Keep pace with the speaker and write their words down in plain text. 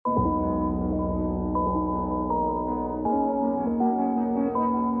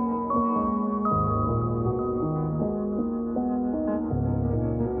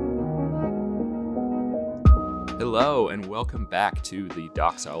Hello, and welcome back to the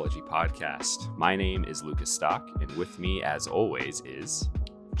Doxology Podcast. My name is Lucas Stock, and with me, as always, is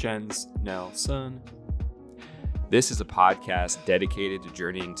Jens Nelson. This is a podcast dedicated to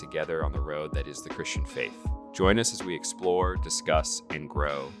journeying together on the road that is the Christian faith. Join us as we explore, discuss, and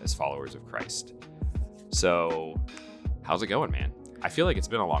grow as followers of Christ. So, how's it going, man? I feel like it's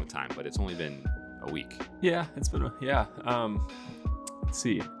been a long time, but it's only been a week. Yeah, it's been, let's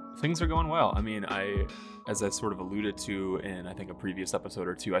see. Things are going well. I mean, as I sort of alluded to in, I think, a previous episode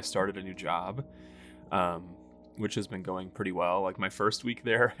or two, I started a new job, which has been going pretty well. Like my first week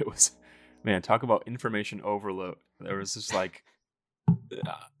there, it was, man, talk about information overload. There was just like,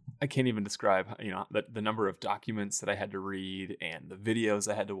 I can't even describe, the number of documents that I had to read and the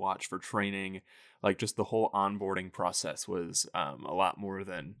videos I had to watch for training. Like just the whole onboarding process was a lot more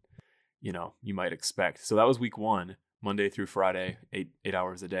than, you might expect. So that was week one, Monday through Friday, eight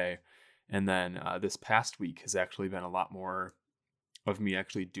hours a day. And then this past week has actually been a lot more of me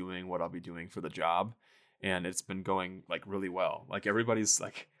actually doing what I'll be doing for the job. And it's been going like really well. Like everybody's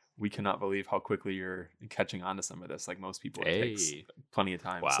like, we cannot believe how quickly you're catching on to some of this. Like most people, it takes plenty of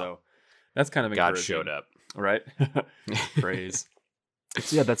time. Wow. So that's kind of God encouraging. showed up. Right? Praise.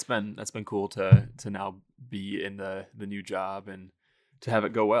 So yeah, that's been cool to now be in the new job and to have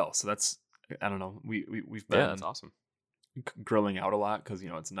it go well. So that's, I don't know, we've been that's awesome. Grilling out a lot because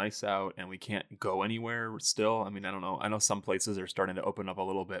it's nice out and we can't go anywhere still. I mean, I don't know. I know some places are starting to open up a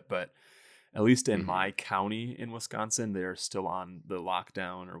little bit, but at least in my county in Wisconsin, they're still on the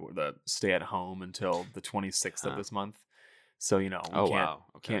lockdown or the stay at home until the 26th of this month. So, we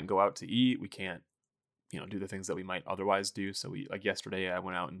can't go out to eat. We can't, do the things that we might otherwise do. So we, like yesterday, I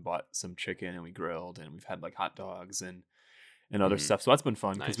went out and bought some chicken and we grilled and we've had like hot dogs and other stuff. So that's been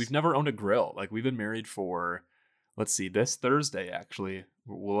fun because we've never owned a grill. Like we've been married for, let's see, this Thursday, actually,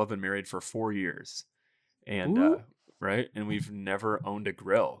 we'll have been married for 4 years. And, right. And we've never owned a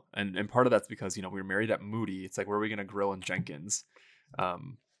grill. And part of that's because, we were married at Moody. It's like, where are we going to grill in Jenkins?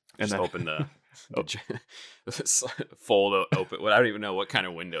 And Just then open the fold open. I don't even know what kind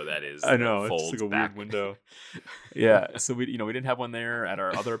of window that is. I know, it's folds like a back. weird window. Yeah. So we didn't have one there at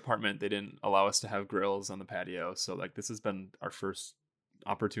our other apartment. They didn't allow us to have grills on the patio. So like, this has been our first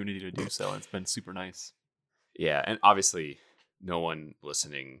opportunity to do so. And it's been super nice. Yeah, and obviously no one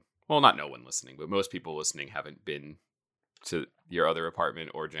listening, well, not no one listening, but most people listening haven't been to your other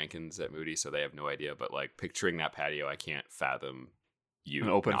apartment or Jenkins at Moody, so they have no idea. But like picturing that patio, I can't fathom you An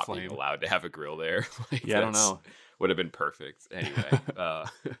open not flame. being allowed to have a grill there. Like, Yeah, I don't know. Would have been perfect. Anyway,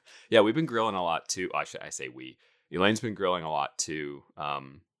 yeah, we've been grilling a lot too. I say we. Elaine's been grilling a lot too,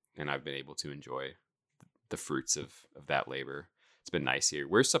 and I've been able to enjoy the fruits of that labor. It's been nice here.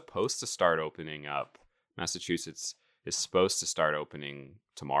 We're supposed to start opening up. Massachusetts is supposed to start opening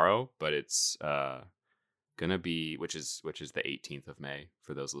tomorrow, but it's gonna be which is the 18th of May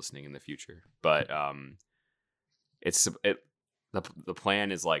for those listening in the future. But the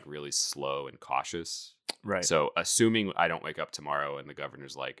plan is like really slow and cautious. Right. So assuming I don't wake up tomorrow and the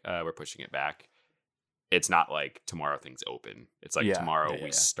governor's like, we're pushing it back, it's not like tomorrow things open. It's like tomorrow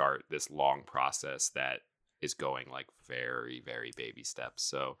we start this long process that is going like very, very baby steps.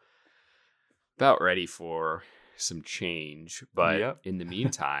 So about ready for some change, but in the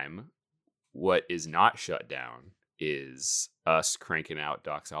meantime, what is not shut down is us cranking out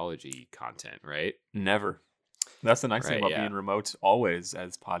doxology content, right? Never. That's the nice thing about being remote always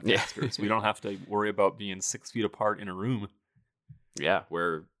as podcasters. We don't have to worry about being 6 feet apart in a room. Yeah,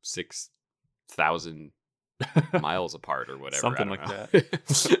 we're 6,000 miles apart or whatever. Something like that.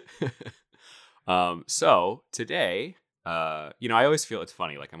 So today, I always feel it's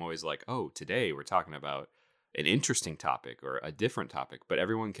funny. Like I'm always like, oh, today we're talking about an interesting topic or a different topic, but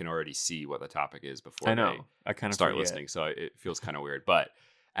everyone can already see what the topic is before I kind of start listening. So it feels kind of weird. But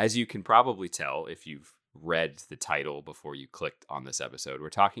as you can probably tell, if you've read the title before you clicked on this episode, we're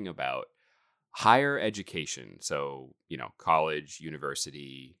talking about higher education. So, college,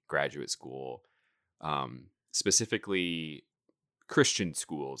 university, graduate school, specifically Christian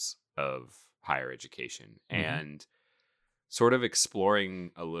schools of higher education, and sort of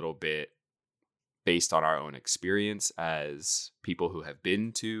exploring a little bit based on our own experience as people who have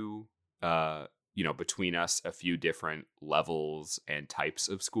been to, between us, a few different levels and types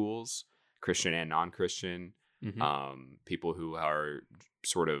of schools, Christian and non-Christian, people who are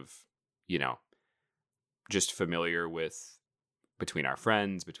sort of, just familiar with between our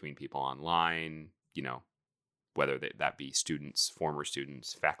friends, between people online, whether that be students, former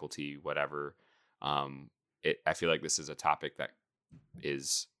students, faculty, whatever. I feel like this is a topic that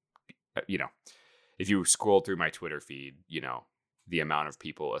is, if you scroll through my Twitter feed, the amount of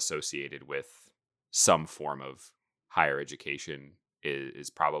people associated with some form of higher education is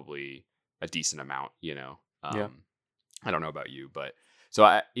probably a decent amount, Yeah. I don't know about you, but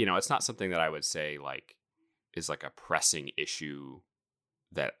so it's not something that I would say like is like a pressing issue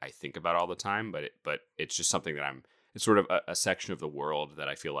that I think about all the time, but it's just something that it's sort of a section of the world that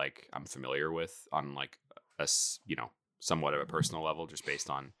I feel like I'm familiar with on like somewhat of a personal level, just based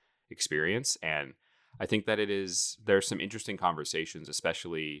on experience. And I think that there's some interesting conversations,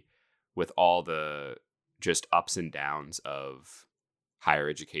 especially with all the just ups and downs of higher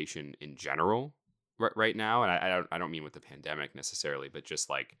education in general right now. And I don't mean with the pandemic necessarily, but just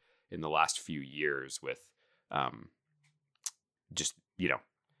like in the last few years with just,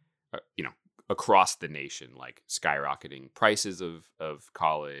 across the nation, like skyrocketing prices of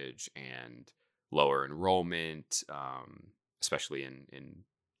college and lower enrollment, especially in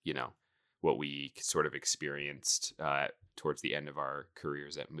what we sort of experienced towards the end of our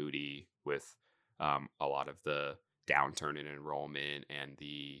careers at Moody with a lot of the downturn in enrollment and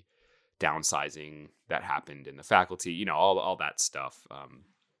the downsizing that happened in the faculty, all that stuff.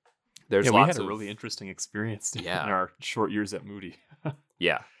 There's we lots had a of really interesting experience in yeah our short years at Moody.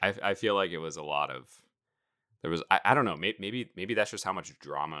 yeah. I feel like it was a lot of there was I don't know, maybe that's just how much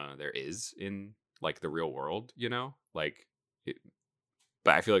drama there is in like the real world, like it,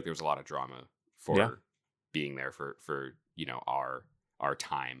 but I feel like there was a lot of drama for being there for our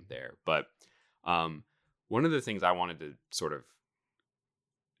time there. But one of the things I wanted to sort of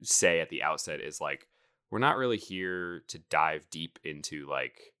say at the outset is like we're not really here to dive deep into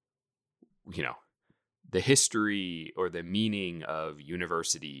like the history or the meaning of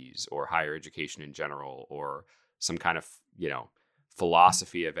universities or higher education in general, or some kind of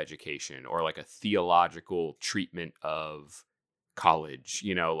philosophy of education, or like a theological treatment of college.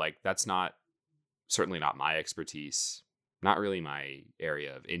 Like that's certainly not my expertise, not really my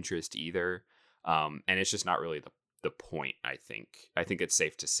area of interest either. And it's just not really the point. I think it's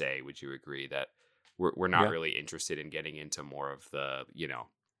safe to say, would you agree, that we're not really interested in getting into more of the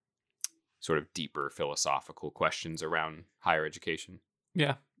sort of deeper philosophical questions around higher education?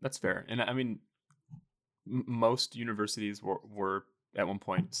 Yeah, that's fair. And I mean, most universities were at one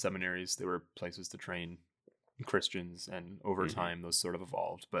point seminaries. They were places to train Christians, and over time those sort of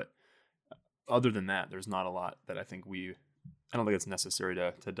evolved. But other than that, there's not a lot that I don't think it's necessary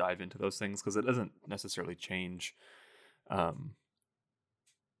to dive into those things, because it doesn't necessarily change what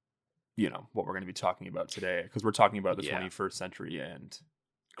we're going to be talking about today, because we're talking about the 21st century and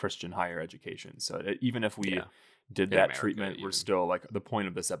Christian higher education. So even if we did that America, treatment, we're still like, the point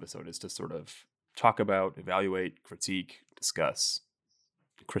of this episode is to sort of talk about, evaluate, critique, discuss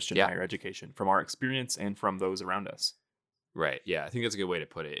Christian higher education from our experience and from those around us. Right. Yeah, I think that's a good way to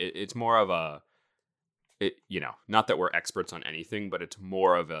put it. It's more of not that we're experts on anything, but it's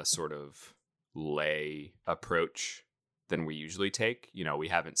more of a sort of lay approach than we usually take. We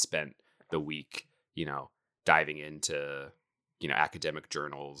haven't spent the week, diving into, academic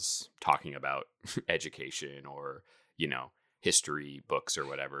journals talking about education or, history books or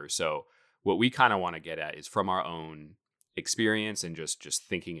whatever. So what we kind of want to get at is from our own experience and just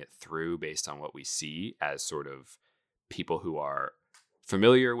thinking it through based on what we see as sort of people who are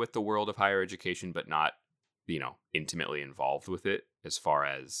familiar with the world of higher education, but not, intimately involved with it as far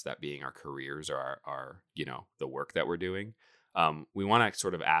as that being our careers or our the work that we're doing. We want to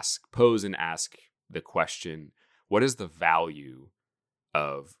sort of pose and ask the question, what is the value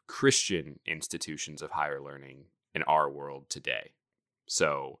of Christian institutions of higher learning in our world today?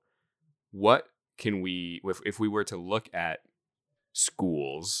 So what can we, if we were to look at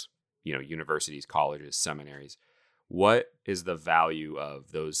schools, universities, colleges, seminaries, what is the value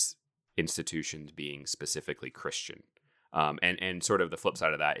of those institutions being specifically Christian? And sort of the flip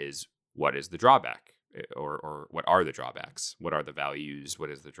side of that is, what is the drawback, or what are the drawbacks? What are the values? What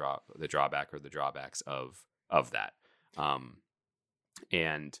is the drawback or the drawbacks of that?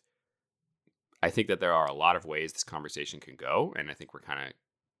 And I think that there are a lot of ways this conversation can go, and I think we're kind of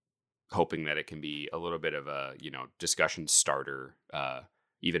hoping that it can be a little bit of a discussion starter,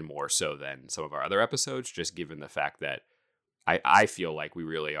 even more so than some of our other episodes, just given the fact that I feel like we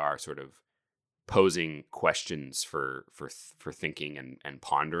really are sort of posing questions for thinking and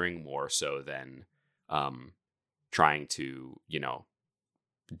pondering, more so than trying to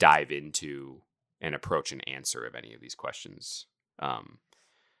dive into and approach an answer of any of these questions.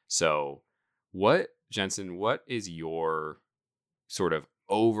 So Jensen, what is your sort of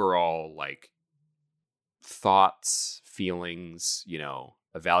overall like thoughts, feelings,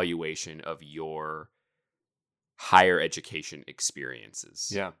 evaluation of your higher education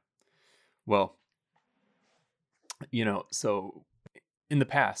experiences? Yeah. Well, so in the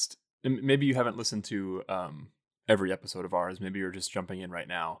past, maybe you haven't listened to every episode of ours. Maybe you're just jumping in right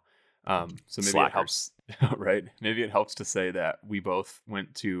now. So maybe it Slackers. helps, right? Maybe it helps to say that we both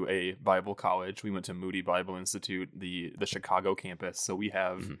went to a Bible college. We went to Moody Bible Institute, the Chicago campus. So we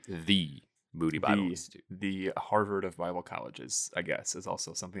have the Moody Bible Institute. The Harvard of Bible colleges, I guess, is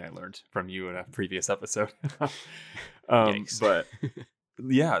also something I learned from you in a previous episode. But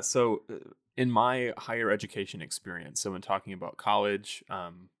yeah, so in my higher education experience, so in talking about college,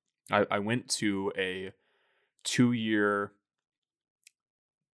 I went to a 2-year,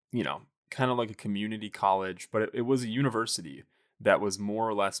 kind of like a community college, but it was a university that was more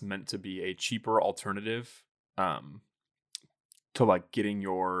or less meant to be a cheaper alternative to like getting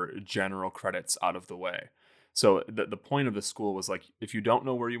your general credits out of the way. So the point of the school was like, if you don't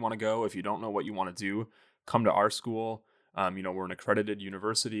know where you want to go, if you don't know what you want to do, come to our school. We're an accredited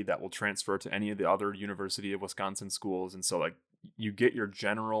university that will transfer to any of the other University of Wisconsin schools. And so like you get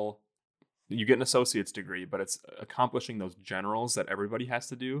an associate's degree, but it's accomplishing those generals that everybody has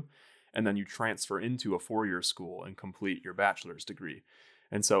to do. And then you transfer into a 4-year school and complete your bachelor's degree.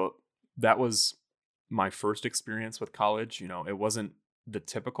 And so that was my first experience with college. It wasn't the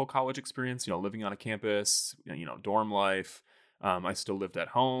typical college experience, living on a campus, dorm life. I still lived at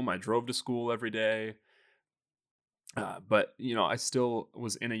home. I drove to school every day. But I still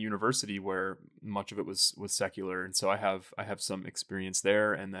was in a university where much of it was secular. And so I have some experience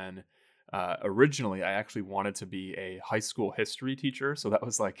there. And then originally I actually wanted to be a high school history teacher. So that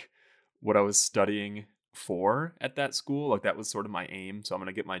was like what I was studying for at that school. Like that was sort of my aim. So I'm going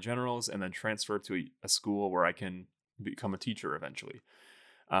to get my generals and then transfer to a school where I can become a teacher eventually.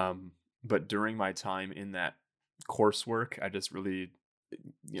 But during my time in that coursework, I just really,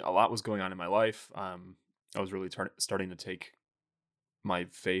 a lot was going on in my life. I was really starting to take my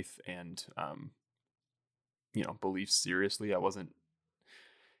faith and, beliefs seriously. I wasn't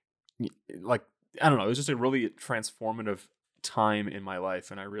like, I don't know. It was just a really transformative time in my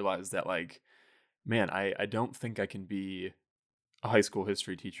life. And I realized that like, man, I don't think I can be a high school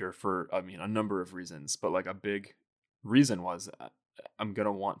history teacher for, a number of reasons, but like a big reason was I'm going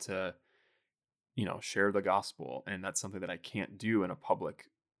to want to, share the gospel. And that's something that I can't do in a public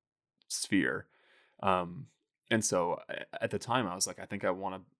sphere. And so at the time I was like, I think I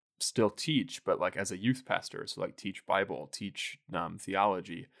want to still teach, but like as a youth pastor, so like teach Bible, teach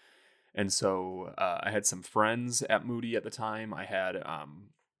theology. And so I had some friends at Moody at the time. I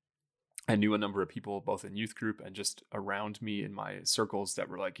knew a number of people both in youth group and just around me in my circles that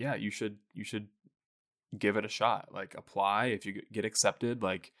were like, yeah, you should give it a shot. Like apply. If you get accepted,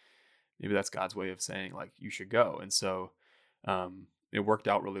 like maybe that's God's way of saying like you should go. And so it worked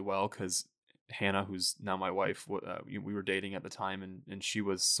out really well because Hannah, who's now my wife, we were dating at the time, and she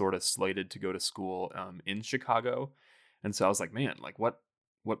was sort of slated to go to school in Chicago. And so I was like, man, like what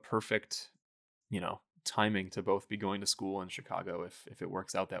perfect, timing to both be going to school in Chicago if it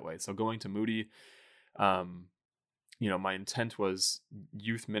works out that way. So going to Moody, my intent was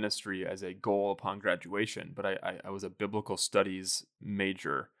youth ministry as a goal upon graduation, but I was a biblical studies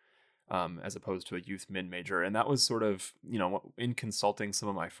major as opposed to a youth min major. And that was sort of, in consulting some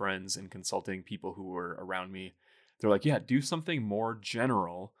of my friends and consulting people who were around me, they're like, yeah, do something more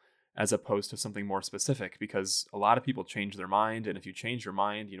general as opposed to something more specific, because a lot of people change their mind. And if you change your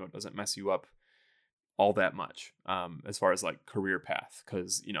mind, it doesn't mess you up all that much as far as like career path,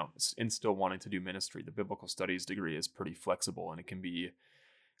 because in still wanting to do ministry, the biblical studies degree is pretty flexible and it can be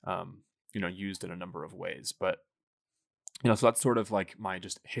used in a number of ways. But so that's sort of like my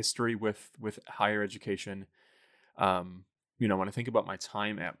just history with higher education. When I think about my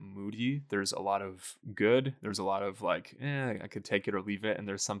time at Moody, there's a lot of good, there's a lot of like I could take it or leave it, and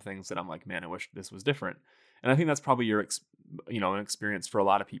there's some things that I'm like, man, I wish this was different. And I think that's probably an experience for a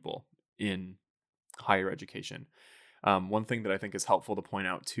lot of people in higher education. One thing that I think is helpful to point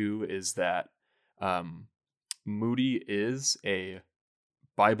out too is that Moody is a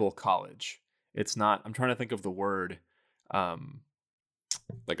Bible college. It's not, I'm trying to think of the word,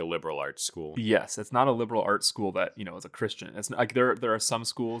 like a liberal arts school. Yes, it's not a liberal arts school that is a Christian. It's not, like there are some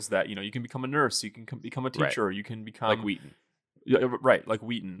schools that you can become a nurse, you can become a teacher, right. You can become like Wheaton. Right, like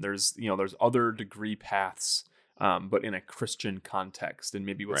Wheaton. There's other degree paths, but in a Christian context and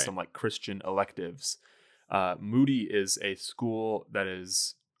maybe with some like Christian electives. Moody is a school that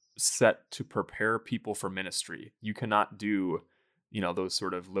is set to prepare people for ministry. You cannot do those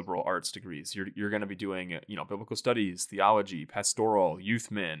sort of liberal arts degrees. You're going to be doing biblical studies, theology, pastoral,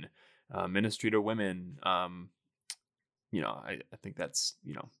 youth min, ministry to women. I think that's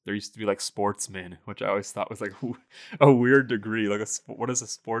there used to be like sportsman, which I always thought was like a weird degree. Like what does a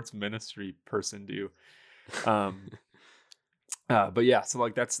sports ministry person do? But yeah, so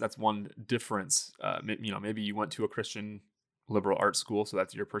like that's one difference. Maybe you went to a Christian liberal arts school, so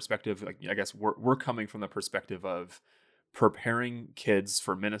that's your perspective. Like, I guess we're coming from the perspective of preparing kids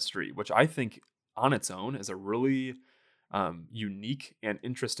for ministry, which I think on its own is a really unique and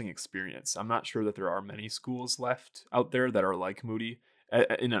interesting experience. I'm not sure that there are many schools left out there that are like Moody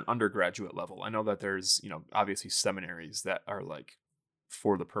in an undergraduate level. I know that there's, obviously seminaries that are like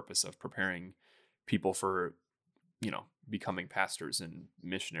for the purpose of preparing people for, becoming pastors and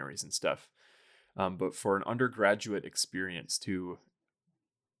missionaries and stuff. But for an undergraduate experience to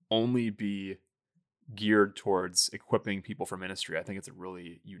only be geared towards equipping people for ministry, I think it's a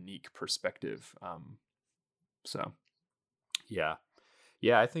really unique perspective. So, yeah,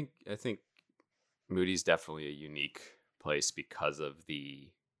 I think Moody's definitely a unique place because of the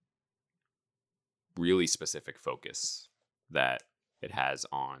really specific focus that it has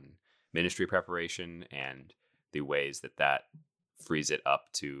on ministry preparation and the ways that frees it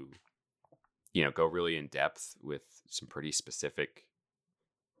up to, go really in depth with some pretty specific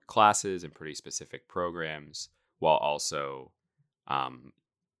classes and pretty specific programs, while also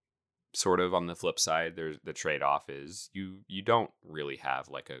sort of on the flip side, there's the trade-off is you don't really have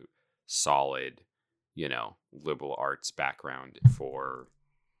like a solid, liberal arts background for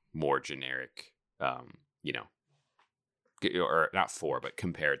more generic, or not for, but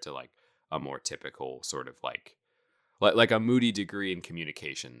compared to like a more typical sort of like a Moody degree in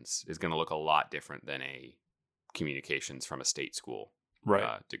communications is going to look a lot different than a communications from a state school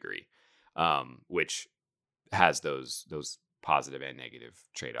degree, which has those positive and negative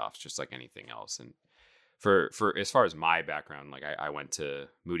trade-offs, just like anything else. And for as far as my background, like I went to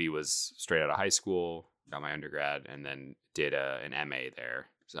Moody, was straight out of high school, got my undergrad, and then did an MA there.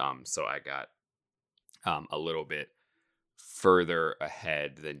 So I got a little bit further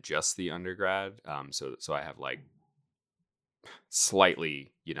ahead than just the undergrad. So I have like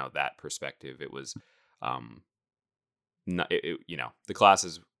slightly, that perspective. It was, the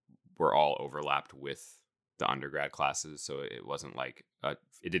classes were all overlapped with the undergrad classes, so it wasn't like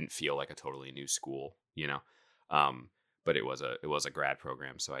it didn't feel like a totally new school, but it was a grad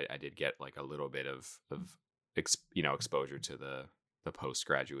program, so I did get like a little bit of exposure to the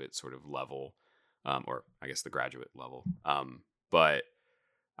postgraduate sort of level, or I guess the graduate level. But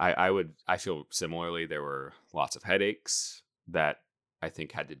I feel similarly. There were lots of headaches that I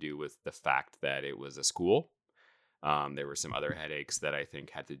think had to do with the fact that it was a school. There were some other headaches that I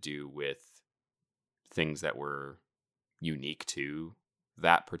think had to do with things that were unique to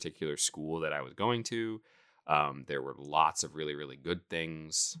that particular school that I was going to. There were lots of really, really good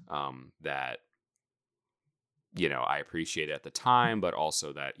things that, I appreciated at the time, but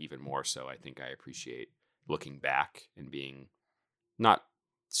also that even more so, I think I appreciate looking back and being not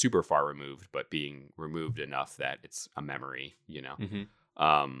super far removed, but being removed enough that it's a memory, Mm-hmm.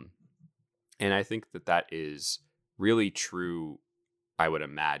 And I think that is really true, I would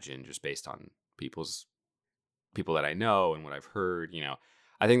imagine, just based on people that I know and what I've heard.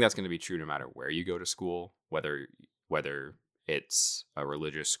 I think that's going to be true no matter where you go to school, whether it's a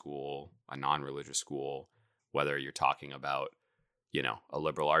religious school, a non-religious school, whether you're talking about, a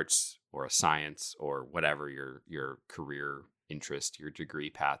liberal arts or a science or whatever your career interest, your degree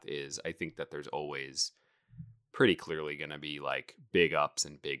path is. I think that there's always pretty clearly going to be like big ups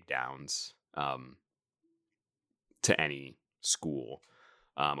and big downs to any school,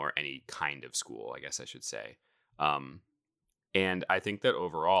 or any kind of school, I guess I should say. And I think that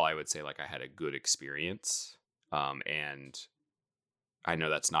overall, I would say like I had a good experience. And I know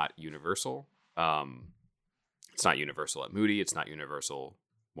that's not universal. It's not universal at Moody. It's not universal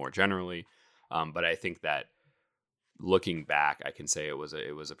more generally. But I think that looking back, I can say it was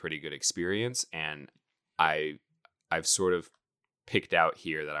a pretty good experience. And I've sort of picked out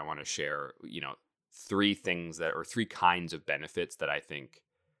here that I want to share, three kinds of benefits that I think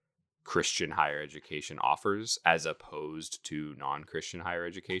Christian higher education offers as opposed to non-Christian higher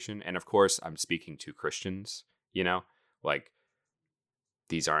education. And of course, I'm speaking to Christians, like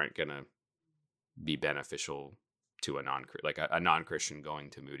these aren't going to be beneficial to a non-Christian going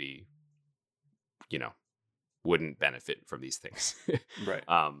to Moody, wouldn't benefit from these things. Right.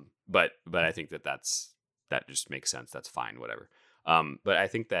 But I think that just makes sense. That's fine, whatever. But I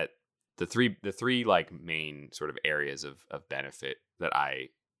think that the three like main sort of areas of benefit that I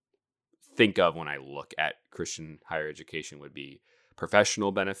think of when I look at Christian higher education would be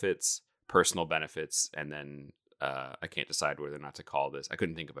professional benefits, personal benefits, and then I can't decide whether or not to call this. I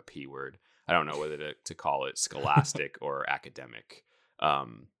couldn't think of a P word. I don't know whether to call it scholastic or academic.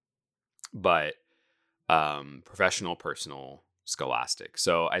 But professional, personal, scholastic.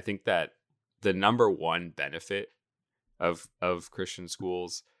 So I think that the number one benefit of Christian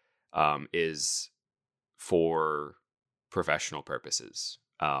schools is for professional purposes.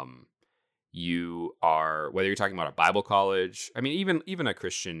 You are, whether you're talking about a Bible college, I mean, even a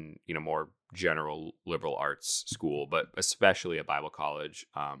Christian, more general liberal arts school, but especially a Bible college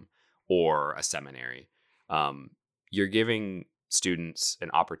or a seminary, you're giving students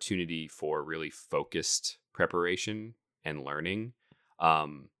an opportunity for really focused preparation and learning,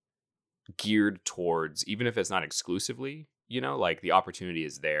 geared towards, even if it's not exclusively, like the opportunity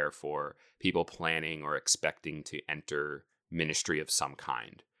is there for people planning or expecting to enter ministry of some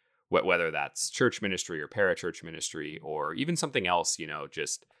kind, whether that's church ministry or parachurch ministry or even something else,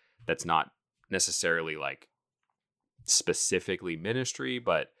 just that's not necessarily like specifically ministry,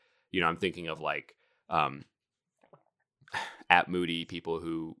 but I'm thinking of like at Moody, people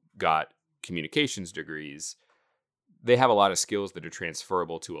who got communications degrees, they have a lot of skills that are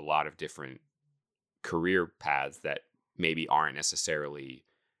transferable to a lot of different career paths that maybe aren't necessarily,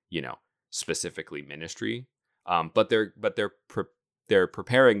 specifically ministry. But they're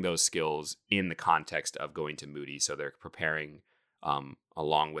preparing those skills in the context of going to Moody. So they're preparing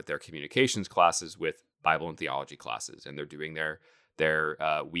along with their communications classes with Bible and theology classes, and they're doing their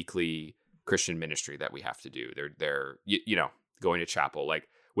weekly Christian ministry that we have to do. They're going to chapel, like,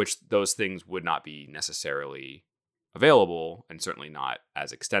 which those things would not be necessarily available and certainly not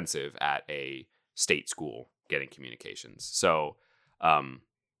as extensive at a state school getting communications. So, the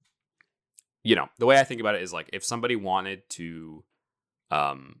way I think about it is like if somebody wanted to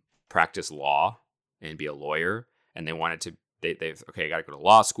practice law and be a lawyer, and they wanted to, they've okay, I got to go to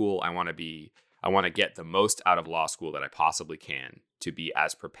law school. I want to get the most out of law school that I possibly can to be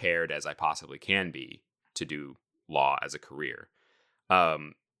as prepared as I possibly can be to do law as a career.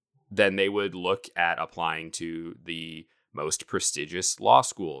 Then they would look at applying to the most prestigious law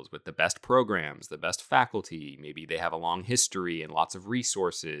schools with the best programs, the best faculty. Maybe they have a long history and lots of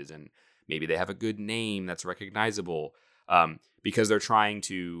resources, and maybe they have a good name that's recognizable, because they're trying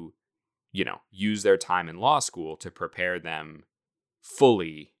to, use their time in law school to prepare them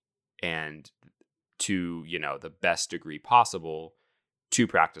fully and to, the best degree possible to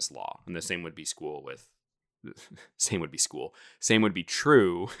practice law. And the same would be Same would be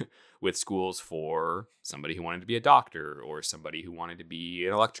true with schools for somebody who wanted to be a doctor or somebody who wanted to be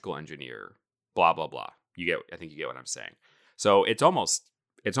an electrical engineer, blah, blah, blah. I think you get what I'm saying. So it's almost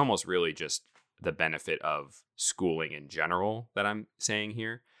really just the benefit of schooling in general that I'm saying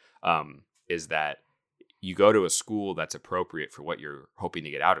here, is that you go to a school that's appropriate for what you're hoping to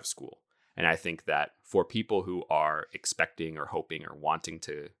get out of school. And I think that for people who are expecting or hoping or wanting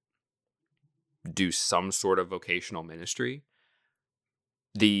to do some sort of vocational ministry,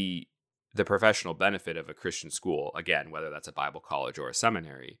 the professional benefit of a Christian school, again, whether that's a Bible college or a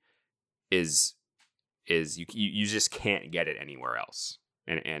seminary, is you just can't get it anywhere else.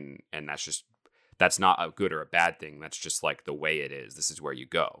 And that's not a good or a bad thing. That's just like the way it is. This is where you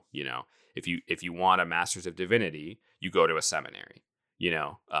go. If you want a master's of divinity, you go to a seminary,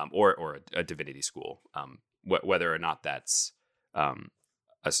 or a divinity school, whether or not that's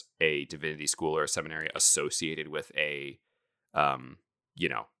a divinity school or a seminary associated with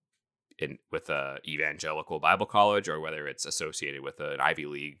with a evangelical Bible college, or whether it's associated with an Ivy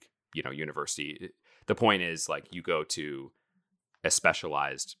League, university. The point is, like, you go to a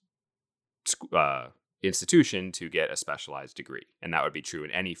specialized institution to get a specialized degree, and that would be true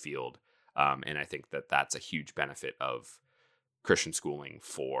in any field. And I think that that's a huge benefit of Christian schooling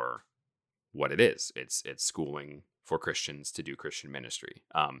for what it is. It's schooling for Christians to do Christian ministry.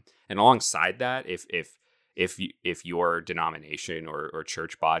 And alongside that, if your denomination or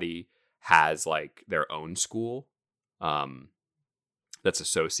church body has like their own school that's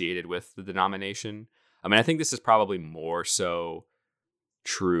associated with the denomination, I mean, I think this is probably more so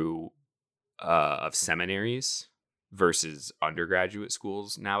true of seminaries versus undergraduate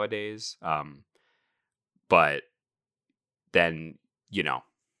schools nowadays. But then,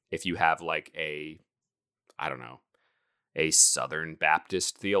 if you have like a Southern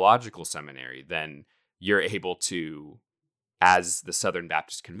Baptist theological seminary, then you're able to, as the Southern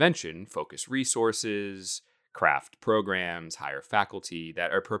Baptist Convention, focus resources, craft programs, hire faculty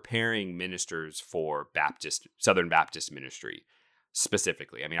that are preparing ministers for Southern Baptist ministry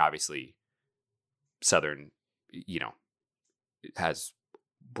specifically. I mean, obviously, Southern, has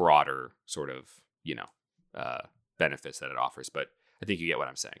broader sort of, benefits that it offers, but I think you get what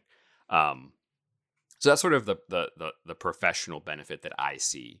I'm saying. So that's sort of the professional benefit that I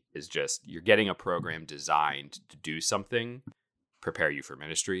see, is just you're getting a program designed to do something, prepare you for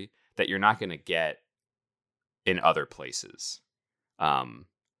ministry, that you're not going to get in other places.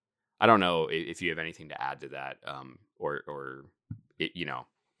 I don't know if you have anything to add to that, or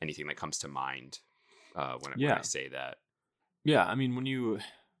anything that comes to mind when I say that. Yeah, I mean, when you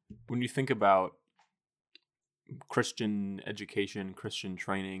think about Christian education, Christian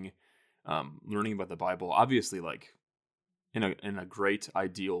training, learning about the Bible, obviously, like in a great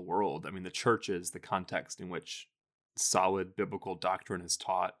ideal world, I mean, the church is the context in which solid biblical doctrine is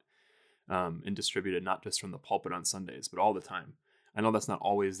taught and distributed, not just from the pulpit on Sundays, but all the time. I know that's not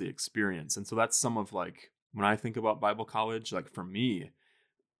always the experience, and so that's some of like when I think about Bible college, like for me,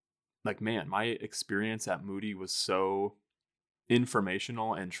 like man, my experience at Moody was so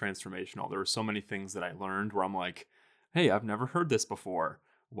informational and transformational. There were so many things that I learned where I'm like, hey, I've never heard this before.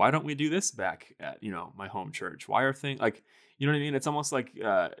 Why don't we do this back at, my home church? Why are things like, you know what I mean? It's almost like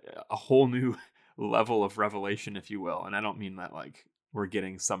a whole new level of revelation, if you will. And I don't mean that like we're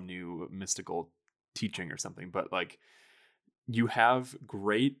getting some new mystical teaching or something, but like you have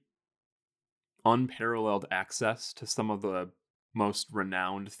great unparalleled access to some of the most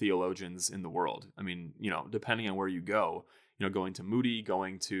renowned theologians in the world. I mean, depending on where you go, going to Moody,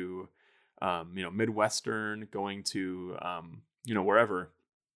 going to, Midwestern, going to, wherever,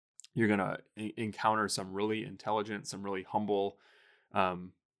 you're going to encounter some really intelligent, some really humble,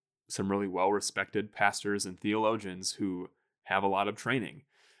 some really well-respected pastors and theologians who have a lot of training.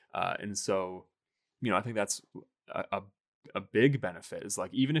 And so, I think that's a big benefit is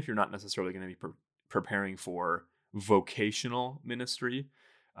like, even if you're not necessarily going to be preparing for vocational ministry,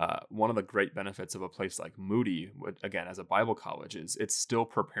 one of the great benefits of a place like Moody, again, as a Bible college, is it's still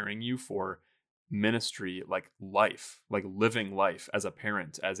preparing you for ministry, like life, like living life as a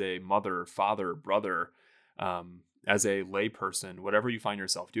parent, as a mother, father, brother, as a layperson, whatever you find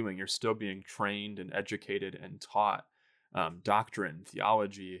yourself doing, you're still being trained and educated and taught doctrine,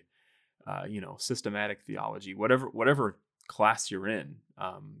 theology, systematic theology, whatever class you're in.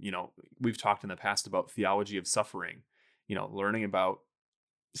 We've talked in the past about theology of suffering, learning about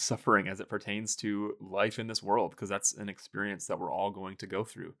suffering as it pertains to life in this world, because that's an experience that we're all going to go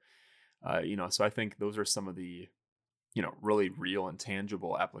through. So I think those are some of the, really real and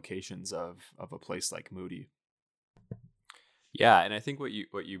tangible applications of a place like Moody. Yeah, and I think what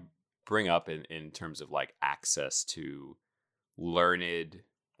you bring up in terms of like access to learned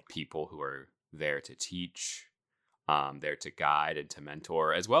people who are there to teach, there to guide and to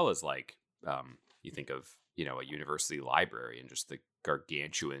mentor, as well as like you think of a university library and just the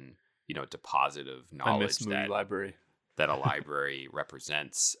gargantuan deposit of knowledge that a library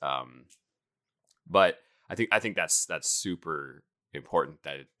represents. But I think that's super important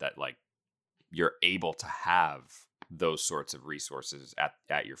that like you're able to have those sorts of resources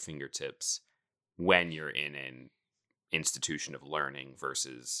at your fingertips when you're in an institution of learning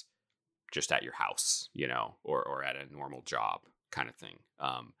versus just at your house, or at a normal job kind of thing.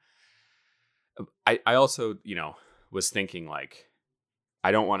 I also, was thinking like,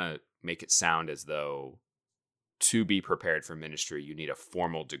 I don't want to make it sound as though to be prepared for ministry, you need a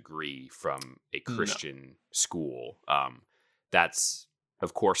formal degree from a Christian school. That's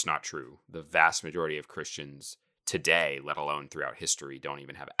of course not true. The vast majority of Christians today, let alone throughout history, don't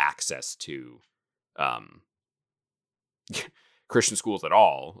even have access to Christian schools at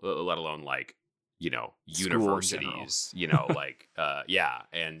all, let alone like, universities, yeah.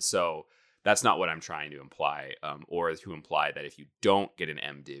 And so that's not what I'm trying to imply, or to imply that if you don't get an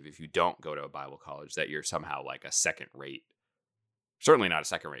MDiv, if you don't go to a Bible college, that you're somehow like a second-rate, certainly not a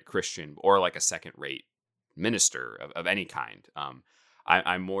second-rate Christian, or like a second-rate minister of any kind.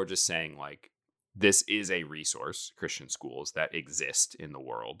 I'm more just saying like, this is a resource, Christian schools, that exist in the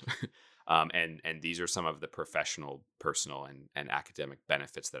world. And these are some of the professional, personal, and academic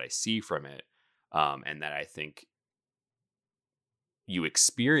benefits that I see from it, and that I think you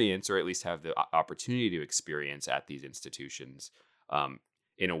experience, or at least have the opportunity to experience at these institutions,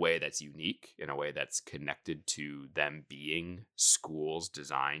 in a way that's unique, in a way that's connected to them being schools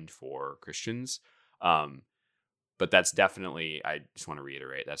designed for Christians. But that's definitely, I just want to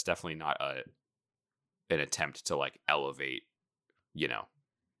reiterate, that's definitely not an attempt to like elevate,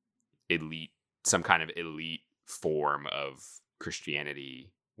 some kind of elite form of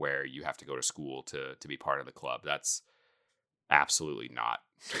Christianity where you have to go to school to be part of the club. That's absolutely not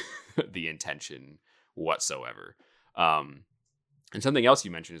the intention whatsoever. And something else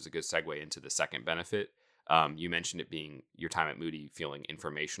you mentioned is a good segue into the second benefit. You mentioned it being your time at Moody feeling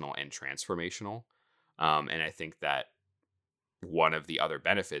informational and transformational. And I think that one of the other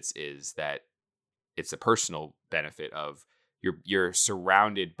benefits is that it's a personal benefit of you're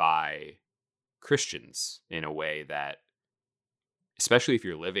surrounded by Christians in a way that, especially if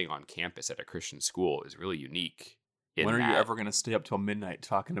you're living on campus at a Christian school, is really unique When in are you that. ever going to stay up till midnight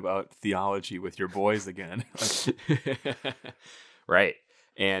talking about theology with your boys again? Right.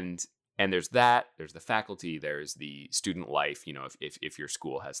 And there's that, there's the faculty, there's the student life, you know, if your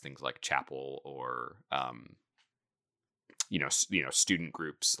school has things like chapel or student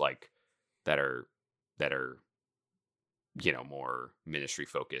groups like that are that are more ministry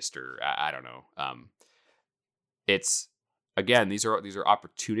focused, or I don't know. It's, again, these are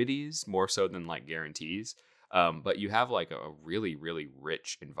opportunities more so than like guarantees. But you have like a really, really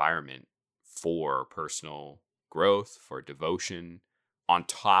rich environment for personal growth, for devotion, on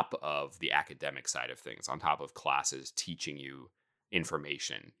top of the academic side of things, on top of classes teaching you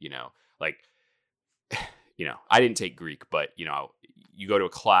information, like, I didn't take Greek, but, you go to a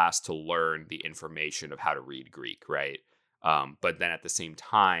class to learn the information of how to read Greek, right? But then at the same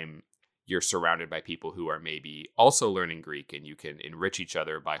time, you're surrounded by people who are maybe also learning Greek, and you can enrich each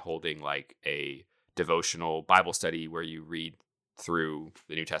other by holding like a devotional Bible study where you read through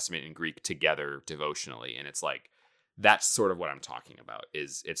the New Testament in Greek together devotionally. And it's like, that's sort of what I'm talking about.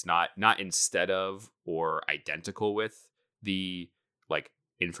 Is it's not instead of or identical with the like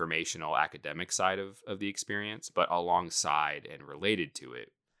informational academic side of the experience, but alongside and related to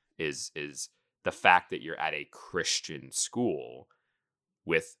it is the fact that you're at a Christian school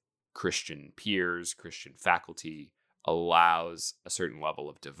with Christian peers, Christian faculty, allows a certain level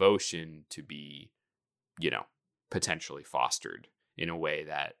of devotion to be, potentially fostered in a way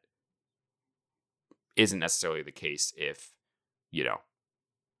that isn't necessarily the case if,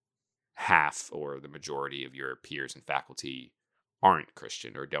 half or the majority of your peers and faculty aren't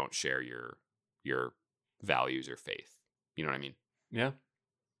Christian or don't share your values or faith. You know what I mean? Yeah.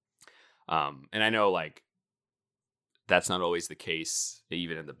 And I know, like, that's not always the case,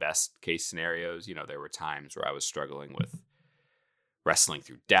 even in the best case scenarios. There were times where I was struggling with wrestling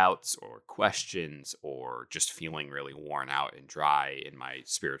through doubts or questions, or just feeling really worn out and dry in my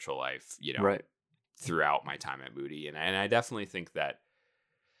spiritual life, right, throughout my time at Moody. And I definitely think that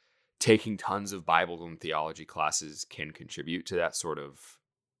taking tons of Bible and theology classes can contribute to that sort of,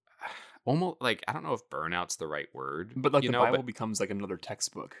 almost like, I don't know if burnout's the right word, but like the Bible becomes like another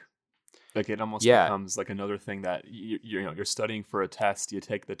textbook. Like it almost becomes like another thing that you're studying for a test. You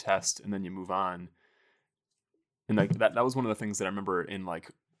take the test and then you move on. And like that was one of the things that I remember in like,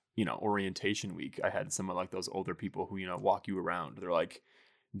 orientation week. I had some of like those older people who, walk you around. They're like,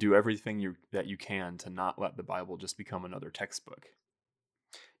 do everything that you can to not let the Bible just become another textbook.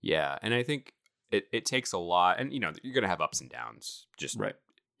 Yeah. And I think it takes a lot, and you're going to have ups and downs just right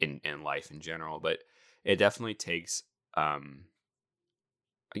in life in general, but it definitely takes, what am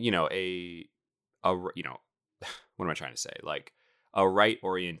I trying to say? Like a right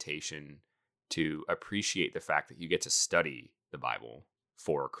orientation to appreciate the fact that you get to study the Bible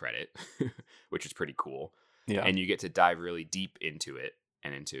for credit, which is pretty cool. Yeah. And you get to dive really deep into it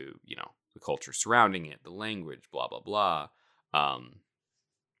and into, the culture surrounding it, the language, blah, blah, blah.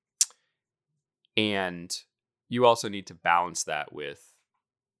 And you also need to balance that with,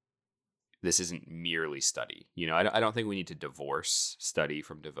 this isn't merely study. I don't think we need to divorce study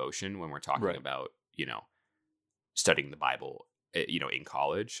from devotion when we're talking about, studying the Bible, in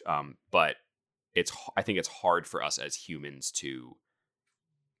college. But I think it's hard for us as humans to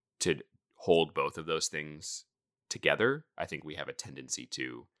hold both of those things together. I think we have a tendency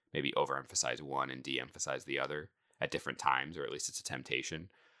to maybe overemphasize one and de-emphasize the other at different times, or at least it's a temptation.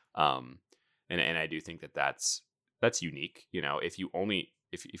 And I do think that that's unique.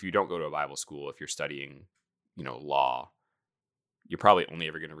 If you don't go to a Bible school, if you're studying, law, you're probably only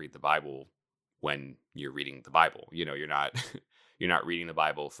ever going to read the Bible when you're reading the Bible. You're not you're not reading the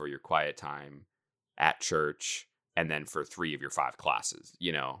Bible for your quiet time at church and then for 3 of your 5 classes.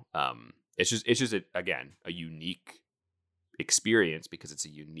 It's just again a unique experience because it's a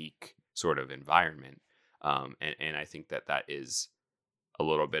unique sort of environment. And I think that is a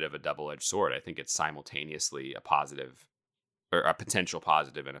little bit of a double-edged sword. I think it's simultaneously a positive, or a potential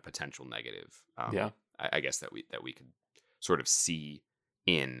positive and a potential negative. I guess that we could sort of see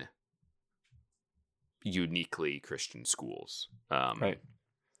in uniquely Christian schools. Right.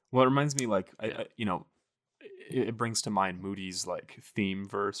 Well, it reminds me, like, it brings to mind Moody's like theme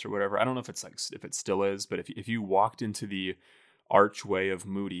verse or whatever. I don't know if it still is, but if you walked into the archway of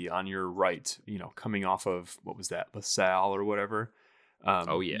Moody on your right, coming off of, what was that, LaSalle or whatever,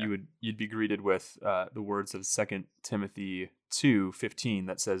 you'd be greeted with the words of 2 Timothy 2:15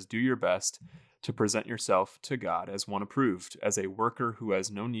 that says, "Do your best to present yourself to God as one approved, as a worker who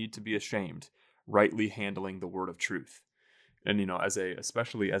has no need to be ashamed, rightly handling the word of truth." And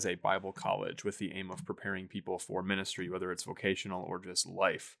especially as a Bible college with the aim of preparing people for ministry, whether it's vocational or just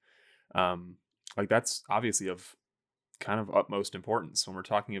life, like that's obviously of kind of utmost importance when we're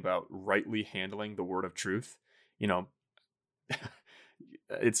talking about rightly handling the word of truth. You know,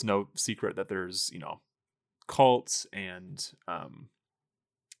 it's no secret that there's, cults and,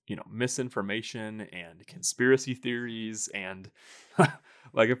 misinformation and conspiracy theories. And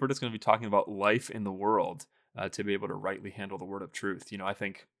like, if we're just going to be talking about life in the world, to be able to rightly handle the word of truth, I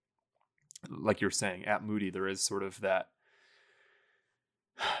think, like you're saying, at Moody, there is sort of that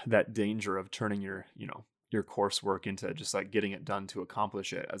danger of turning your coursework into just like getting it done to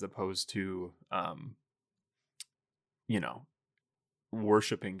accomplish it, as opposed to,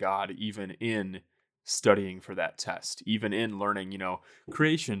 worshiping God, even in studying for that test, even in learning,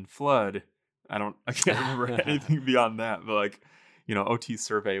 creation, flood. I can't remember anything beyond that, but like, OT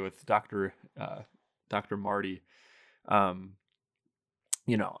survey with Dr. Marty. I'm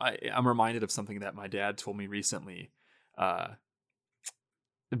reminded of something that my dad told me recently.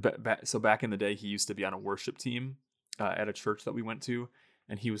 So back in the day, he used to be on a worship team at a church that we went to,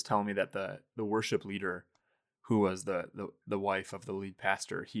 and he was telling me that the worship leader, who was the wife of the lead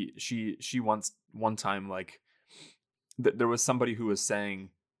pastor, she one time, like, there was somebody who was saying,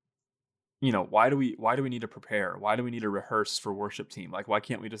 why do we need to prepare? Why do we need to rehearse for worship team? Like, why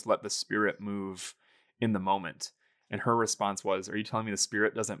can't we just let the Spirit move in the moment? And her response was, are you telling me the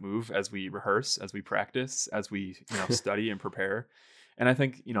Spirit doesn't move as we rehearse, as we practice, as we study and prepare? And I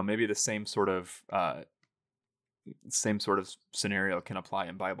think, maybe the same sort of scenario can apply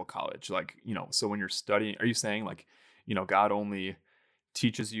in Bible college. Like, so when you're studying, are you saying, like, God only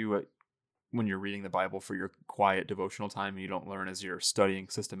teaches you when you're reading the Bible for your quiet devotional time, and you don't learn as you're studying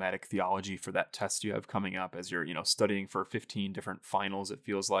systematic theology for that test you have coming up, as you're, studying for 15 different finals, it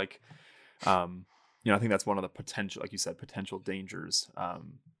feels like. I think that's one of the potential, like you said, potential dangers, I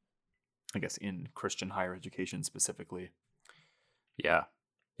guess, in Christian higher education specifically. Yeah.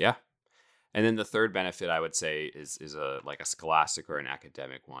 Yeah. And then the third benefit, I would say, is a scholastic or an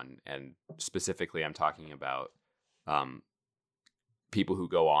academic one. And specifically, I'm talking about people who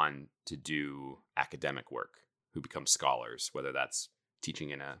go on to do academic work, who become scholars, whether that's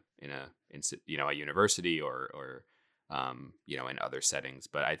teaching in a university or in other settings.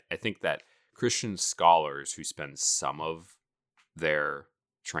 But I think that Christian scholars who spend some of their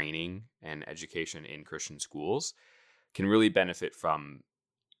training and education in Christian schools can really benefit from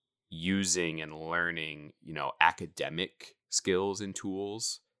using and learning, academic skills and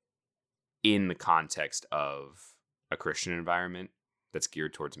tools in the context of a Christian environment that's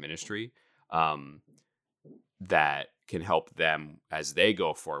geared towards ministry, that can help them as they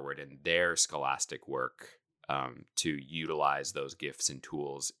go forward in their scholastic work, to utilize those gifts and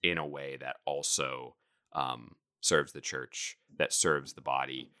tools in a way that also serves the church, that serves the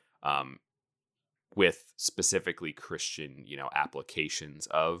body, with specifically Christian, applications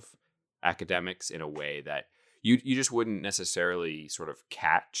of academics in a way that you just wouldn't necessarily sort of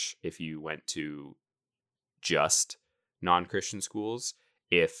catch if you went to just non-Christian schools,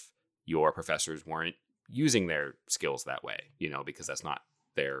 if your professors weren't using their skills that way, because that's not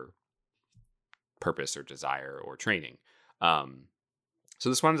their purpose or desire or training. So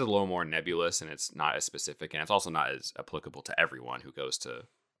this one's a little more nebulous, and it's not as specific, and it's also not as applicable to everyone who goes to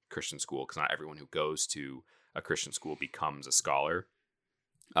Christian school, because not everyone who goes to a Christian school becomes a scholar.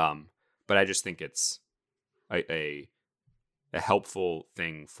 But I just think it's a helpful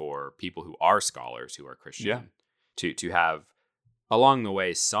thing for people who are scholars, who are Christian, to have along the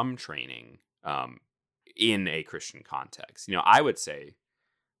way some training in a Christian context. I would say,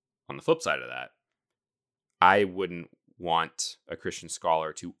 on the flip side of that, I wouldn't want a Christian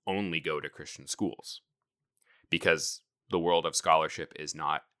scholar to only go to Christian schools, because the world of scholarship is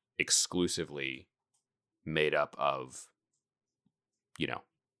not exclusively made up of,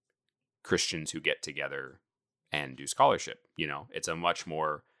 Christians who get together and do scholarship. It's a much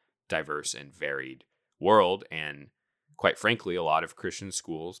more diverse and varied world. And quite frankly, a lot of Christian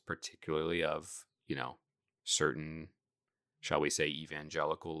schools, particularly of, certain, shall we say,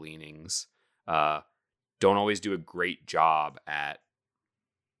 evangelical leanings, don't always do a great job at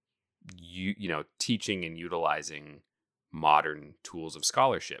teaching and utilizing modern tools of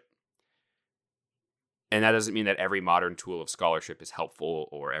scholarship. And that doesn't mean that every modern tool of scholarship is helpful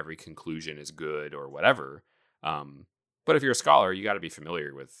or every conclusion is good or whatever. But if you're a scholar, you got to be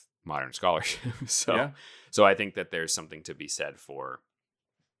familiar with modern scholarship. So I think that there's something to be said for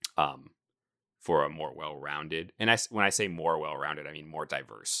a more well-rounded, and when I say more well-rounded, I mean more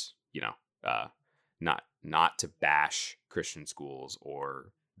diverse. Not to bash Christian schools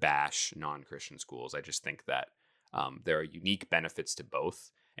or bash non-Christian schools. I just think that there are unique benefits to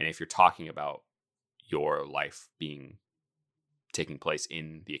both. And if you're talking about your life taking place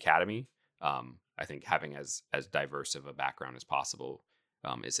in the academy, I think having as diverse of a background as possible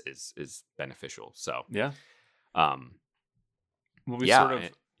is beneficial. So yeah. um, Well, we sort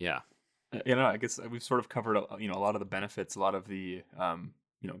yeah, of, yeah, I guess we've sort of covered, a lot of the benefits, a lot of the,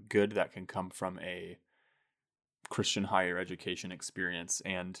 good that can come from a Christian higher education experience.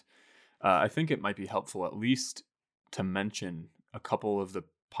 And I think it might be helpful at least to mention a couple of the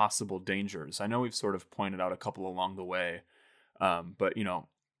possible dangers. I know we've sort of pointed out a couple along the way, but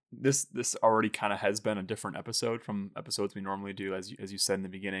this already kind of has been a different episode from episodes we normally do, as you said in the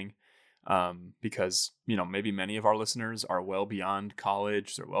beginning, because maybe many of our listeners are well beyond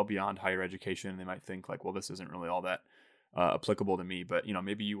college, they're well beyond higher education, and they might think like, well, this isn't really all that applicable to me. But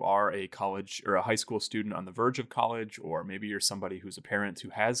maybe you are a college or a high school student on the verge of college, or maybe you're somebody who's a parent who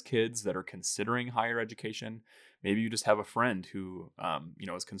has kids that are considering higher education. Maybe you just have a friend who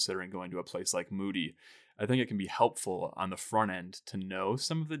is considering going to a place like Moody. I think it can be helpful on the front end to know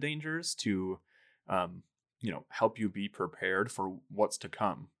some of the dangers to help you be prepared for what's to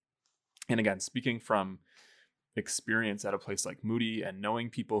come. And again, speaking from experience at a place like Moody and knowing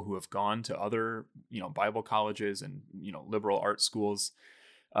people who have gone to other, Bible colleges and, liberal art schools,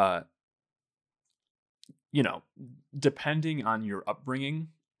 uh, you know, depending on your upbringing,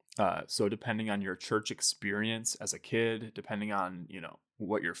 so depending on your church experience as a kid, depending on,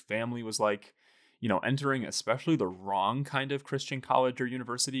 what your family was like, entering especially the wrong kind of Christian college or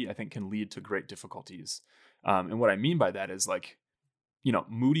university, I think can lead to great difficulties. And what I mean by that is like,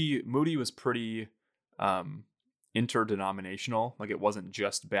 Moody was pretty interdenominational. Like it wasn't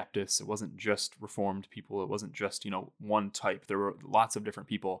just Baptists, it wasn't just Reformed people, it wasn't just one type. There were lots of different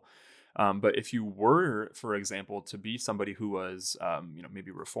people. But if you were, for example, to be somebody who was maybe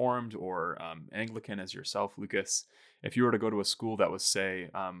Reformed or Anglican as yourself, Lucas, if you were to go to a school that was say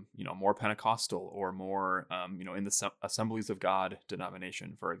more Pentecostal or more in the Assemblies of God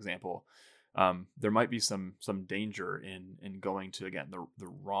denomination, for example, there might be some danger in going to, again, the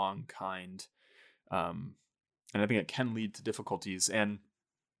wrong kind, and I think it can lead to difficulties. And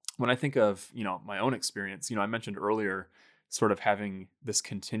when I think of my own experience, I mentioned earlier sort of having this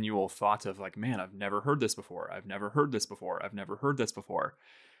continual thought of like, man, I've never heard this before, I've never heard this before, I've never heard this before.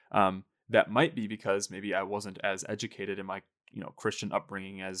 That might be because maybe I wasn't as educated in my Christian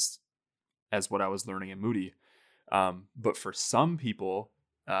upbringing as what I was learning in Moody. But for some people,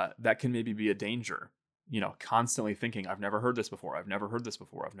 that can maybe be a danger. Constantly thinking, I've never heard this before, I've never heard this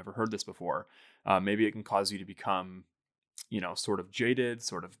before, I've never heard this before. Maybe it can cause you to become, sort of jaded,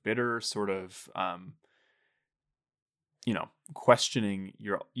 sort of bitter, sort of, questioning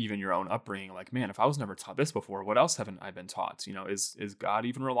your own upbringing. Like, man, if I was never taught this before, what else haven't I been taught? Is God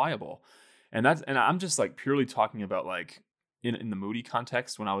even reliable? And I'm just like purely talking about like in the Moody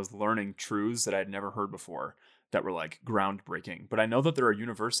context, when I was learning truths that I'd never heard before that were like groundbreaking. But I know that there are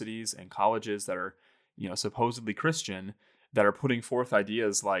universities and colleges that are, supposedly Christian, that are putting forth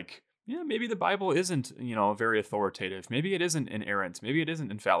ideas like, yeah, maybe the Bible isn't, very authoritative. Maybe it isn't inerrant. Maybe it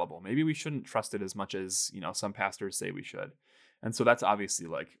isn't infallible. Maybe we shouldn't trust it as much as, some pastors say we should. And so that's obviously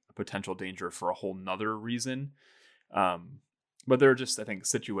like a potential danger for a whole nother reason. But there are just, I think,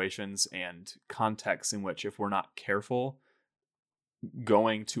 situations and contexts in which if we're not careful,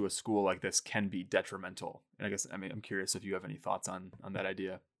 going to a school like this can be detrimental. And I guess, I'm curious if you have any thoughts on that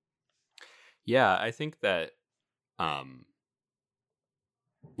idea. Yeah, I think that,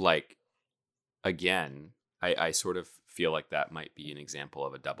 like, again, I sort of feel like that might be an example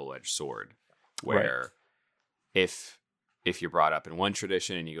of a double-edged sword, where if you're brought up in one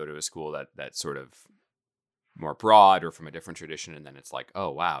tradition and you go to a school that's sort of more broad or from a different tradition, and then it's like,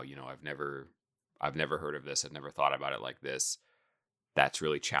 oh wow, I've never heard of this, I've never thought about it like this. That's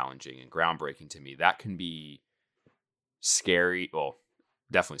really challenging and groundbreaking to me. That can be scary. Well,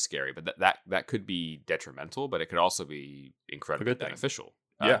 definitely scary, but that could be detrimental, but it could also be incredibly beneficial.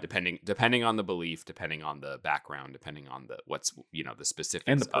 Yeah. Depending on the belief, depending on the background, depending on the specifics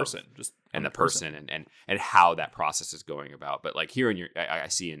and the person, and how that process is going about. But like here I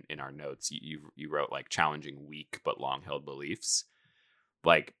see in our notes, you wrote like challenging weak but long held beliefs,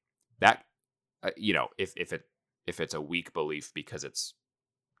 like that. If it's a weak belief because it's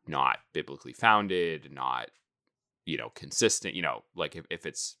not biblically founded, not consistent, like if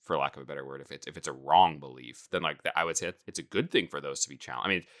it's, for lack of a better word, if it's a wrong belief, then like I would say it's a good thing for those to be challenged. I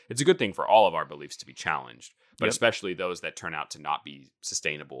mean, it's a good thing for all of our beliefs to be challenged, but especially those that turn out to not be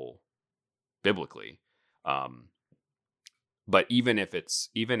sustainable biblically. But even if it's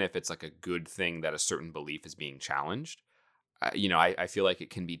like a good thing that a certain belief is being challenged, I feel like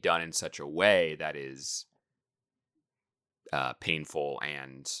it can be done in such a way that is painful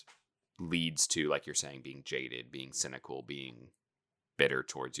and leads to, like you're saying, being jaded, being cynical, being bitter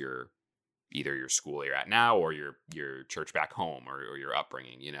towards your either your school you're at now or your church back home or your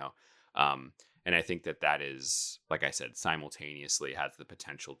upbringing, and I think that is, like I said, simultaneously has the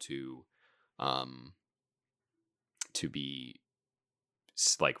potential um, to be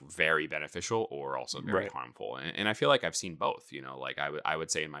like very beneficial or also very Right. harmful. And I feel like I've seen both, like I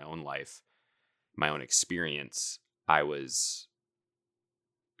would say in my own life, my own experience, I was,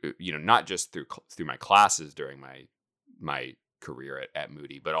 not just through my classes during my career at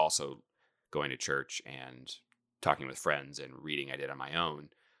Moody, but also going to church and talking with friends and reading I did on my own.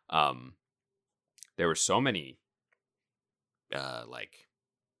 Um, there were so many like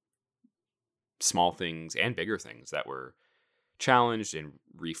small things and bigger things that were challenged and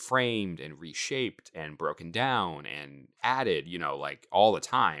reframed and reshaped and broken down and added, like all the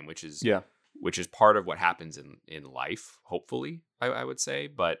time, Yeah. which is part of what happens in life, hopefully, I would say.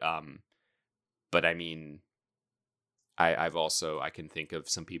 But I mean, I can think of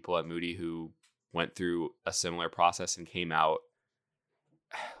some people at Moody who went through a similar process and came out,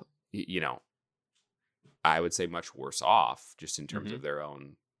 you know, I would say much worse off, just in terms of their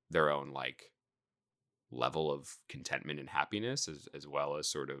own like level of contentment and happiness, as well as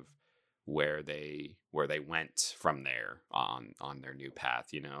sort of where they went from there on their new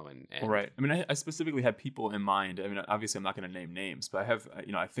path, and Right. I mean, I specifically had people in mind. I mean, obviously, I'm not going to name names, but I have,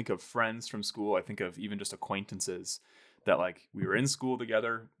 I think of friends from school. I think of even just acquaintances that, like, we were in school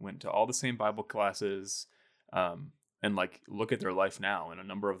together, went to all the same Bible classes, and like look at their life now. And a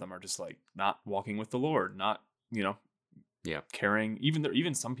number of them are just like not walking with the Lord, not, yeah, caring.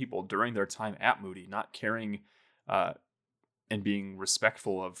 Even some people during their time at Moody, not caring, uh, and being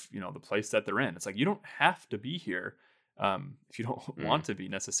respectful of the place that they're in. It's like, you don't have to be here, if you don't mm, want to be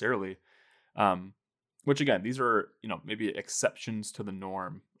necessarily. um, which again, these are maybe exceptions to the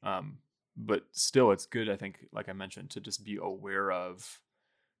norm, but still it's good, I think, like I mentioned, to just be aware of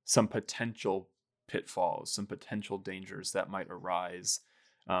some potential pitfalls, some potential dangers that might arise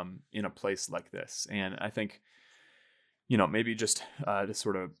in a place like this. And I think maybe just to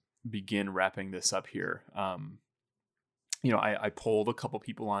sort of begin wrapping this up here, I polled a couple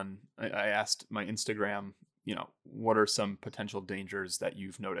people I asked my Instagram, what are some potential dangers that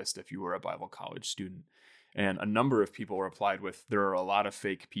you've noticed if you were a Bible college student? And a number of people replied with, there are a lot of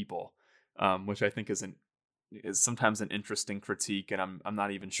fake people, which I think is sometimes an interesting critique. And I'm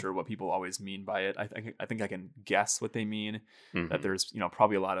not even sure what people always mean by it. I think I can guess what they mean, that mm-hmm. there's,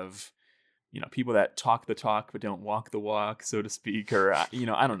 probably a lot of, people that talk the talk but don't walk the walk, so to speak, or I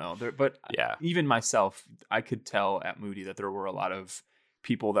don't know. But Yeah, even myself, I could tell at Moody that there were a lot of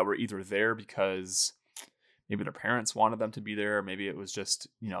people that were either there because maybe their parents wanted them to be there, or maybe it was just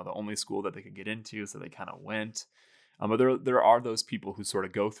the only school that they could get into, so they kind of went. But there are those people who sort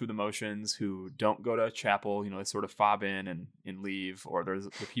of go through the motions, who don't go to chapel. They sort of fob in and leave. Or there's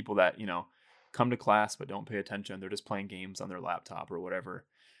the people that come to class but don't pay attention. They're just playing games on their laptop or whatever.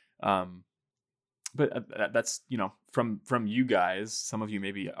 But that's from you guys, some of you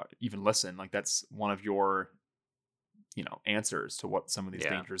maybe even listen, like that's one of your answers to what some of these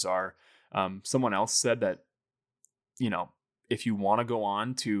yeah. dangers are. Someone else said that if you want to go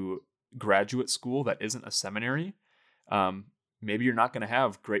on to graduate school that isn't a seminary, maybe you're not going to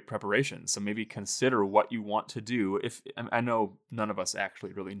have great preparation. So maybe consider what you want to do. If I know none of us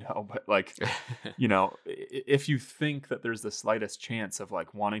actually really know, but like, if you think that there's the slightest chance of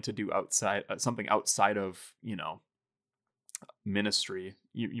like wanting to do something outside of, ministry,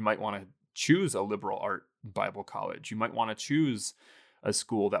 you might want to choose a liberal art Bible college. You might want to choose a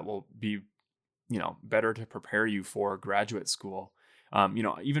school that will be, better to prepare you for graduate school.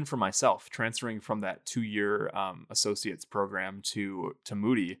 Even for myself, transferring from that 2-year associate's program to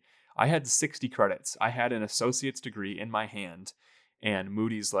Moody, I had 60 credits. I had an associate's degree in my hand, and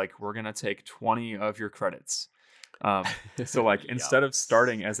Moody's like, we're going to take 20 of your credits. So like, instead of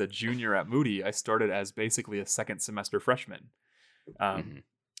starting as a junior at Moody, I started as basically a second semester freshman,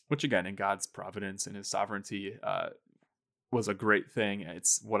 which again, in God's providence and his sovereignty, was a great thing.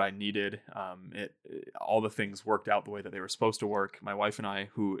 It's what I needed. All the things worked out the way that they were supposed to work. My wife and I,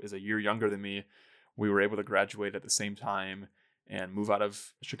 who is a year younger than me, we were able to graduate at the same time and move out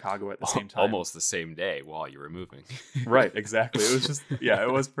of Chicago at the same time. Almost the same day while you were moving. Right, exactly. It was just, it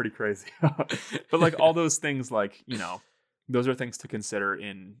was pretty crazy. But like all those things, like, those are things to consider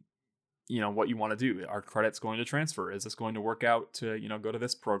in, what you want to do. Are credits going to transfer? Is this going to work out to, go to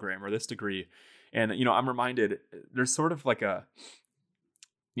this program or this degree? And, I'm reminded there's sort of like a,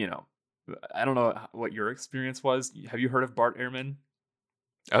 I don't know what your experience was. Have you heard of Bart Ehrman?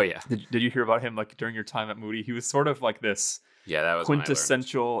 Oh yeah. Did you hear about him like during your time at Moody? He was sort of like this Yeah, that was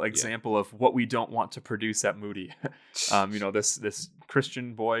quintessential example of what we don't want to produce at Moody. This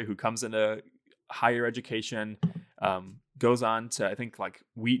Christian boy who comes into higher education, goes on to, I think, like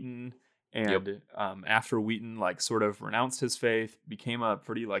Wheaton, and after Wheaton, like sort of renounced his faith, became a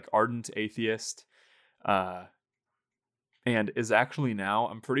pretty like ardent atheist, and is actually now,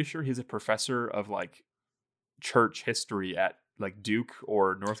 I'm pretty sure he's a professor of like church history at like Duke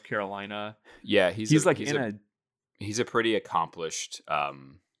or North Carolina. Yeah, he's a pretty accomplished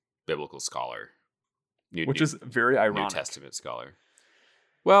biblical scholar, which is very ironic. New Testament scholar.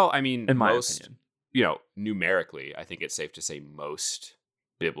 Well, I mean, in my opinion, numerically, I think it's safe to say most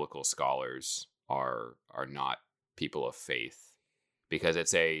biblical scholars are not people of faith, because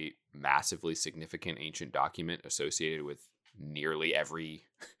it's a massively significant ancient document associated with nearly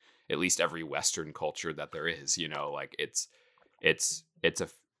at least every Western culture that there is. Like it's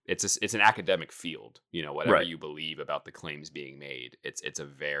an academic field. Whatever right. you believe about the claims being made, it's a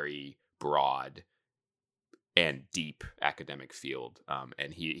very broad and deep academic field.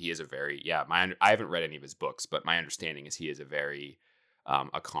 And he is a very I haven't read any of his books, but my understanding is he is a very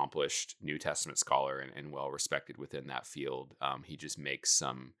accomplished New Testament scholar and well respected within that field. He just makes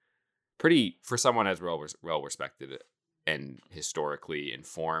some pretty, for someone as well respected and historically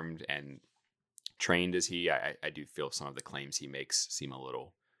informed and trained as he, I do feel some of the claims he makes seem a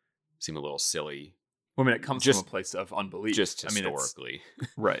little silly. Well, I mean, it comes from a place of unbelief. Just historically.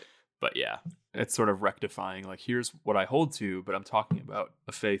 Right. But yeah. It's sort of rectifying, like, here's what I hold to, but I'm talking about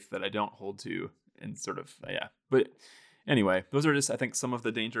a faith that I don't hold to, and sort of, But anyway, those are just, I think, some of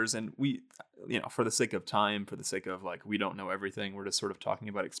the dangers. And we, for the sake of time, for the sake of, like, we don't know everything, we're just sort of talking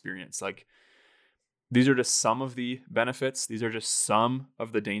about experience. Like, these are just some of the benefits. These are just some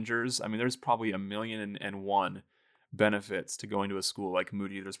of the dangers. I mean, there's probably 1,000,001 benefits to going to a school like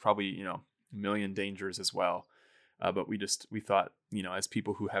Moody. There's probably, a million dangers as well. But we thought, as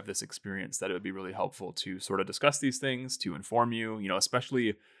people who have this experience, that it would be really helpful to sort of discuss these things, to inform you,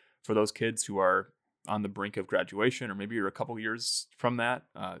 especially for those kids who are on the brink of graduation, or maybe you're a couple years from that,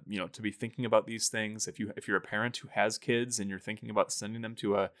 to be thinking about these things. If you're a parent who has kids and you're thinking about sending them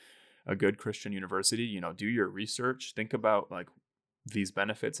to a good Christian university, do your research, think about like these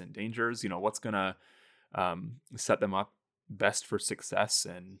benefits and dangers, what's going to set them up best for success.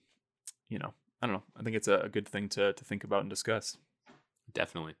 And, I don't know. I think it's a good thing to think about and discuss.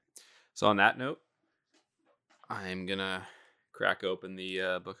 Definitely. So on that note, I'm going to crack open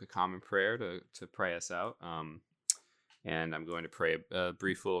the Book of Common Prayer to pray us out. And I'm going to pray a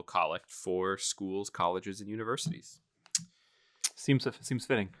brief little collect for schools, colleges, and universities. Seems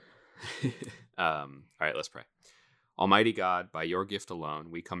fitting. All right, let's pray. Almighty God, by your gift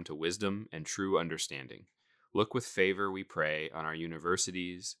alone, we come to wisdom and true understanding. Look with favor, we pray, on our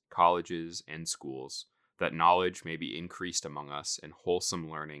universities, colleges, and schools, that knowledge may be increased among us and wholesome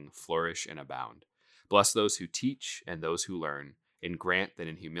learning flourish and abound. Bless those who teach and those who learn, and grant that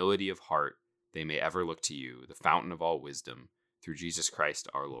in humility of heart they may ever look to you, the fountain of all wisdom, through Jesus Christ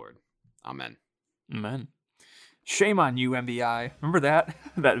our Lord. Amen. Amen. Shame on you, MBI. Remember that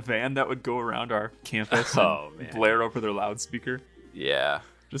van that would go around our campus and blare over their loudspeaker? Yeah.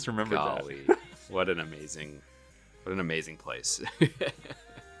 Just remember Golly. that. What an amazing place.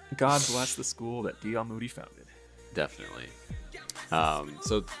 God bless the school that D.L. Moody founded. Definitely.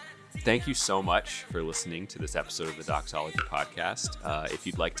 So thank you so much for listening to this episode of the Doxology Podcast. If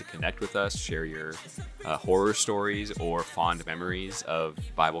you'd like to connect with us, share your horror stories or fond memories of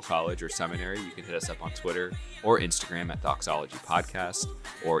Bible college or seminary, you can hit us up on Twitter or Instagram at Doxology Podcast,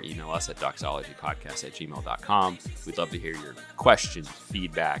 or email us at doxologypodcast@gmail.com. We'd love to hear your questions,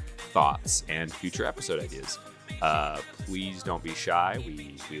 feedback, thoughts, and future episode ideas. Please don't be shy.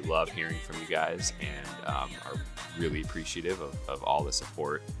 We love hearing from you guys, and are really appreciative of all the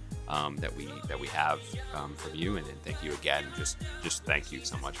support that we have from you, and thank you again. Just thank you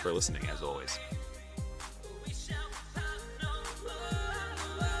so much for listening, as always.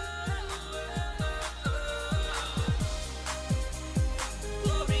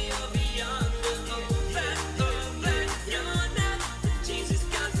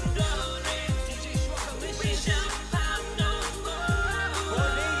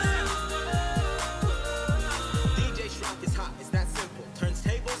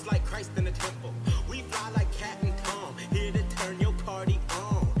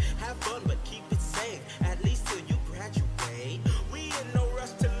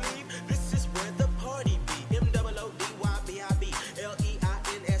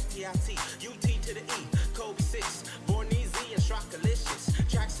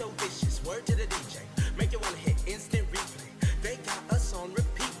 Track so vicious, word to the DJ.